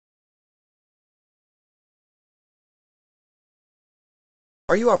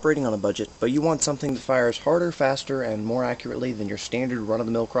Are you operating on a budget, but you want something that fires harder, faster, and more accurately than your standard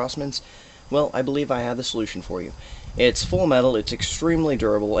run-of-the-mill Crossmans? Well, I believe I have the solution for you. It's full metal, it's extremely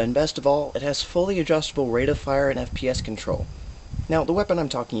durable, and best of all, it has fully adjustable rate of fire and FPS control. Now, the weapon I'm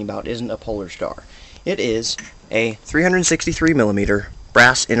talking about isn't a Polar Star. It is a 363mm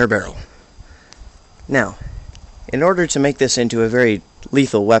brass inner barrel. Now, in order to make this into a very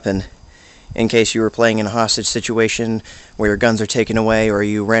lethal weapon, in case you were playing in a hostage situation where your guns are taken away or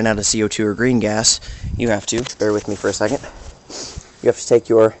you ran out of CO2 or green gas, you have to, bear with me for a second, you have to take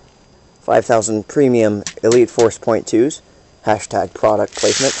your 5000 premium Elite Force .2s, hashtag product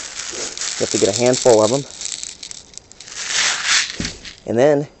placement, you have to get a handful of them, and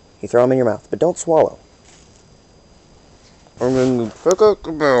then you throw them in your mouth, but don't swallow. And then you pick up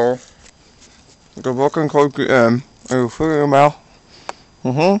the barrel, go back and close the end, and you fill it in your mouth.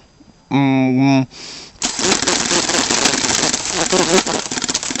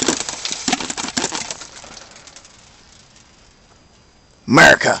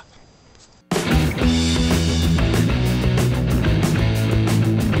 America!